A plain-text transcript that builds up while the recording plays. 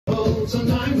world,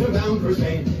 sometimes we're bound for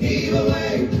Spain. Heave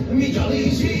away, me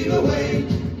jollies, heave away.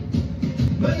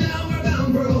 But now we're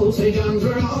bound for old St. John's,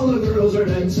 where all the girls are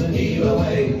dancing. Heave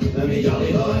away, me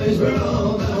jolly boys, we're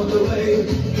all bound away.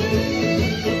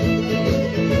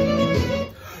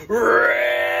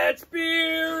 Rat's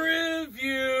Beer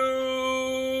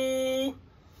Review.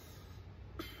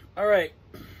 All right.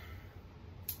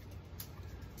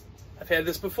 I've had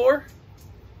this before.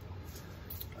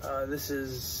 This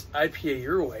is IPA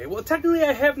Your Way. Well, technically,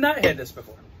 I have not had this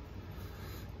before.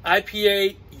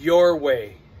 IPA Your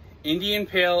Way. Indian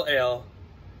Pale Ale.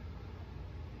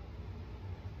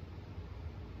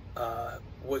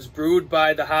 Was brewed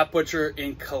by the Hop Butcher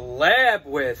in collab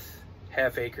with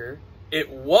Half Acre.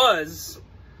 It was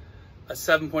a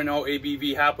 7.0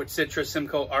 ABV hop with Citra,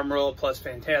 Simcoe, Amarillo, plus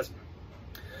Phantasm.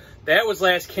 That was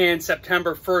last canned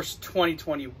September 1st,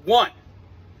 2021.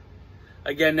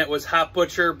 Again, that was Hop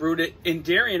Butcher, brewed it in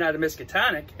Darien out of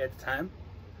Miskatonic at the time,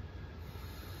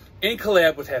 in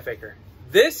collab with Half Acre.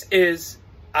 This is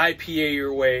IPA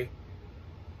Your Way,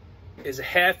 is a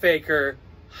Half Acre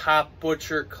Hop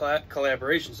Butcher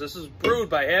collaboration. So this is brewed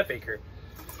by Half Acre.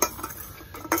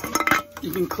 You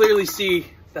can clearly see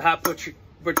the Hop Butcher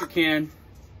can.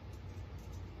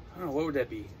 I don't know, what would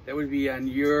that be? That would be on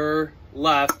your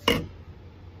left.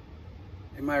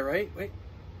 Am I right? Wait.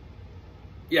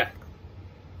 Yeah.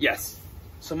 Yes.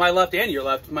 So my left and your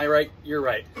left, my right, your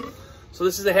right. So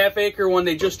this is a Half Acre one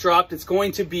they just dropped. It's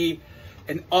going to be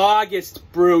an August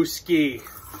brewski.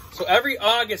 So every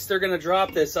August they're going to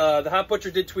drop this. The Hop Butcher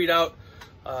did tweet out,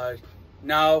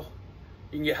 now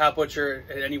you can get Hop Butcher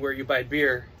at anywhere you buy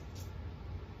beer.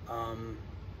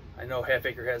 I know Half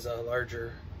Acre has a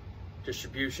larger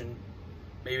distribution.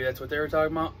 Maybe that's what they were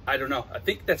talking about. I don't know. I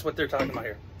think that's what they're talking about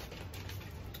here.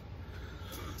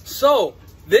 So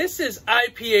this is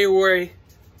IPA Your Way,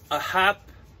 a Half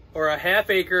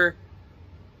Acre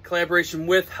collaboration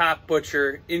with Hop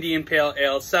Butcher Indian Pale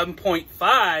Ale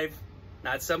 7.5,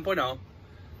 not 7.0.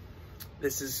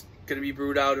 This is going to be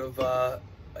brewed out of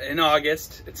in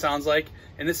August, it sounds like,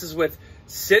 and this is with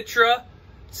Citra,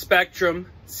 Spectrum,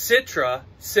 Citra,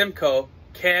 Simcoe,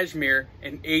 Cashmere,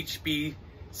 and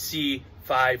HBC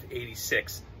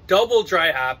 586. Double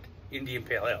dry hopped Indian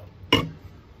Pale Ale.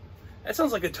 That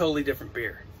sounds like a totally different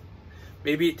beer.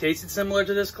 Maybe it tasted similar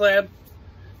to this collab.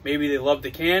 Maybe they love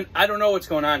the can. I don't know what's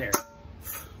going on here.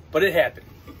 But it happened.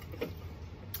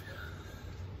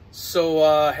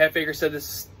 So Half Acre said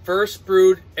this first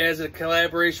brewed as a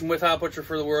collaboration with Hop Butcher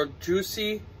for the World.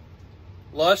 Juicy,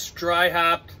 lush, dry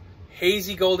hopped,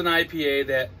 hazy golden IPA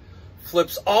that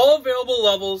flips all available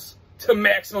levels to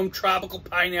maximum tropical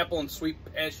pineapple and sweet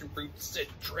passion fruit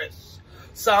citrus.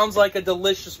 Sounds like a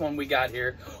delicious one we got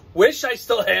here. Wish I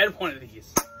still had one of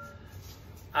these.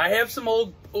 I have some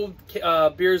old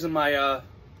beers in my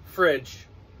fridge.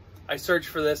 I searched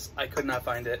for this. I could not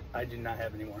find it. I do not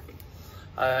have any more.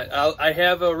 I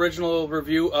have an original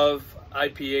review of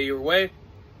IPA Your Way.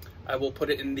 I will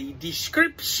put it in the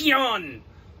description.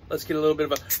 Let's get a little bit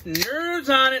of a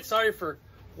nerds on it. Sorry for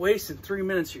wasting 3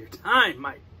 minutes of your time.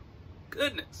 My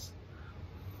goodness.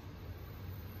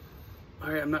 All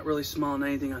right, I'm not really smelling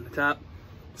anything on the top.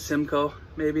 Simcoe,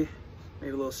 maybe.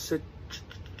 Maybe a little citrus,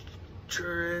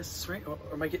 right? Or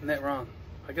am I getting that wrong?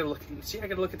 I gotta look. See, I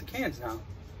gotta look at the cans now.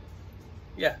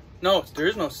 Yeah, no, there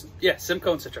is no. Yeah,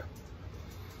 Simcoe and Citra.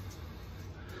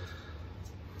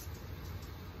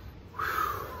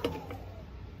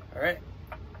 All right.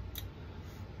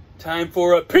 Time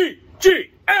for a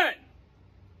PGN.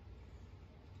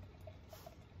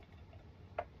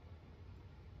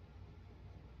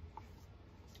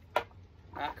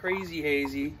 Not crazy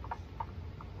hazy.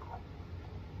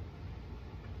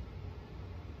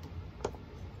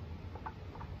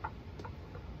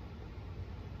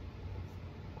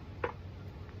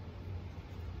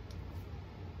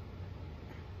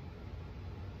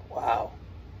 Wow.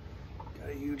 Got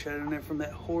a huge head in there from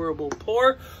that horrible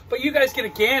pour. But you guys get a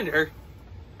gander.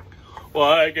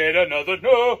 Why get another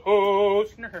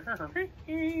nose?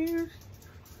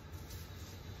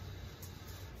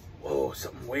 Whoa,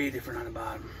 something way different on the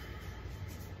bottom.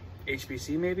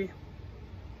 HBC maybe?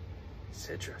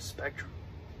 Citra, Spectrum,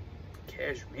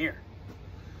 Cashmere.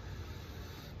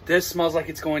 This smells like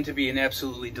it's going to be an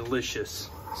absolutely delicious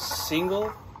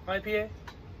single IPA.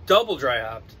 Double dry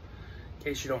hopped. In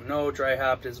case you don't know, dry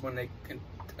hopped is when they,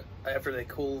 after they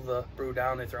cool the brew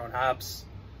down, they throw in hops,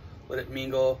 let it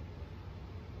mingle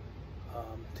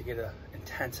to get an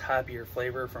intense hoppier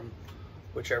flavor from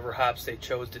whichever hops they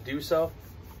chose to do so.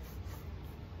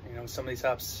 You know, some of these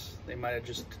hops, they might have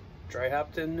just dry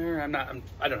hopped in there.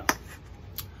 I don't know.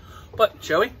 But,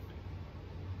 shall we?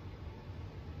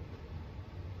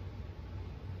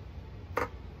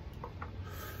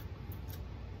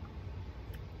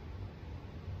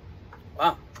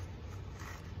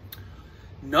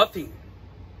 Nothing.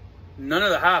 None of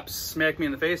the hops smacked me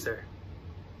in the face there.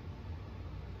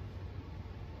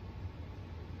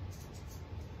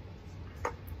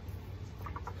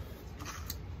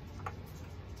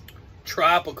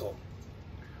 Tropical.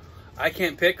 I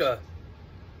can't pick a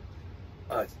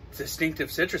distinctive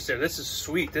citrus there. This is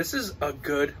sweet. This is a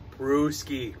good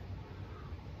brewski.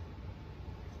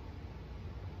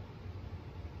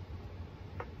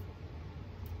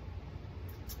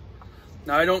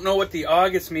 Now, I don't know what the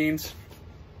August means.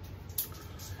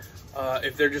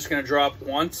 If they're just going to drop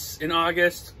once in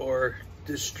August or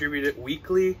distribute it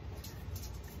weekly.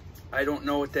 I don't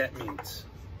know what that means.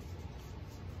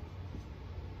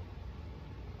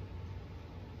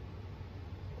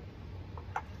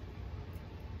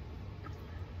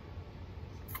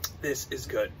 This is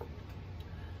good.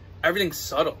 Everything's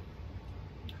subtle.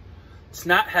 It's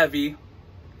not heavy.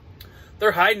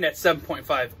 They're hiding at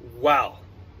 7.5. Wow.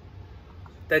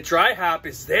 That dry hop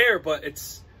is there, but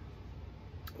it's...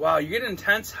 Wow, you get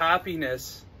intense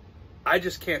hoppiness. I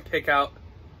just can't pick out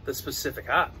the specific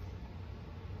hop.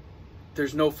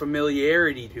 There's no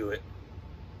familiarity to it.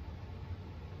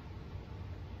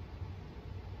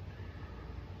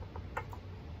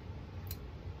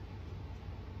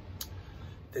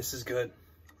 This is good.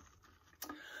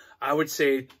 I would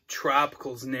say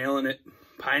tropical's nailing it.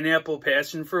 Pineapple,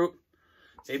 passion fruit,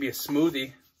 maybe a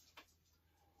smoothie.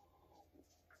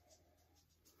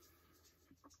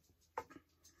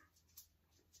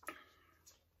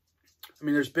 I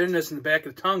mean, there's bitterness in the back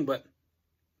of the tongue, but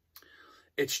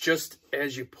it's just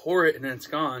as you pour it and then it's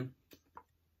gone.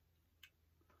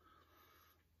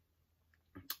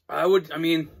 I'm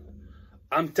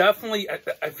definitely,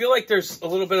 I feel like there's a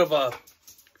little bit of a,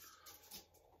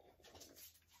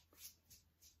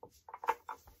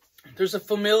 there's a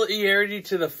familiarity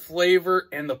to the flavor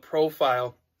and the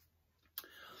profile.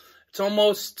 It's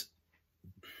almost,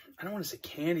 I don't want to say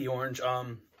candy orange,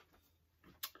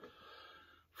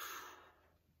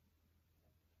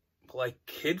 like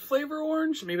kid flavor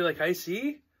orange, maybe like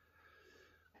icy.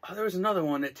 Oh, there was another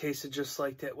one that tasted just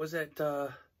like that. Was that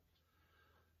the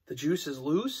juice is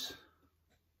loose?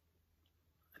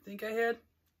 I think I had.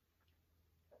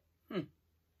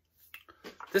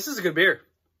 This is a good beer.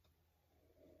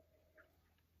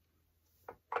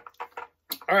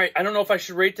 All right, I don't know if I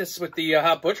should rate this with the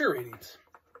Hop Butcher ratings.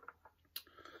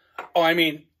 Oh, I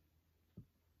mean,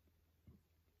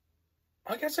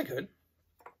 I guess I could.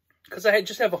 Because I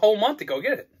just have a whole month to go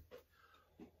get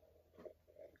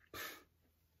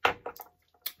it.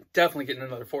 Definitely getting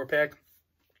another 4-pack.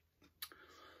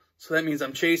 So that means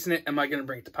I'm chasing it. Am I going to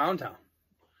bring it to Pound Town?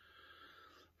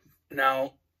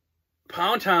 Now,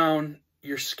 Pound Town,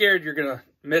 you're scared you're going to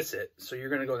miss it. So you're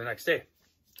going to go the next day.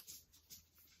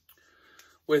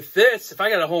 With this, if I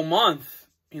got a whole month,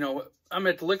 you know, I'm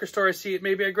at the liquor store, I see it,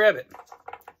 maybe I grab it.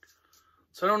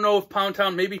 So I don't know if Pound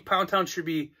Town, maybe Pound Town should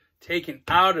be taken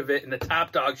out of it and the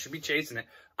top dog should be chasing it.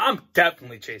 I'm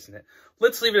definitely chasing it.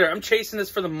 Let's leave it there. I'm chasing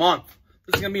this for the month.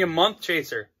 This is going to be a month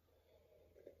chaser.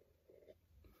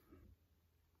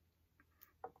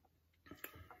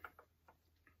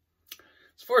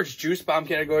 As far as juice bomb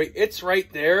category, it's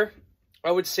right there.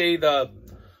 I would say the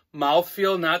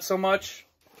mouthfeel, not so much.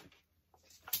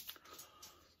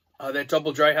 That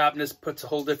double dry hopness puts a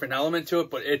whole different element to it,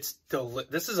 but it's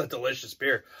this is a delicious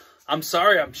beer. I'm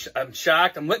sorry, I'm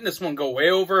shocked. I'm letting this one go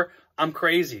way over. I'm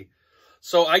crazy.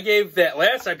 So I gave that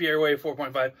last IPA Your Way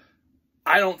 4.5.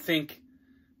 I don't think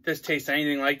this tastes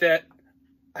anything like that.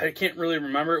 I can't really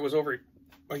remember. It was over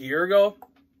a year ago.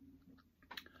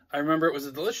 I remember it was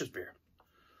a delicious beer.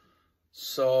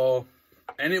 So,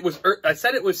 and it was, I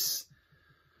said it was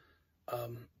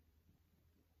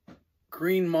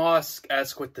green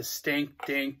moss-esque with the stank,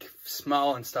 dank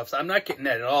smell and stuff. So I'm not getting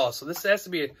that at all. So this has to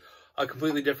be a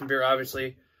completely different beer,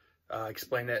 obviously. I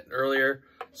explained that earlier.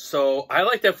 So I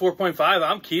like that 4.5.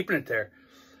 I'm keeping it there.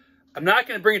 I'm not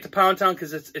going to bring it to Pound Town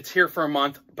because it's here for a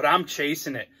month, but I'm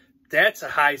chasing it. That's a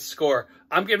high score.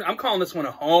 I'm calling this one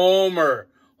a homer.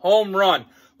 Home run.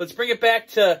 Let's bring it back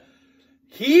to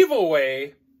Heave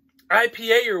Away,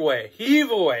 IPA Your Way.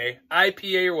 Heave Away,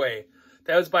 IPA Your Way.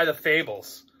 That was by the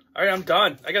Fables. All right, I'm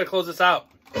done. I got to close this out.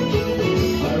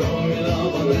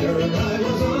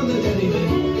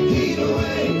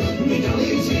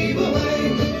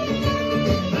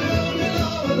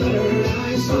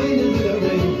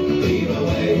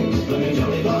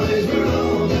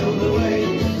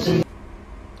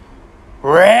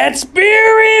 Rat's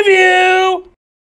Beer Review!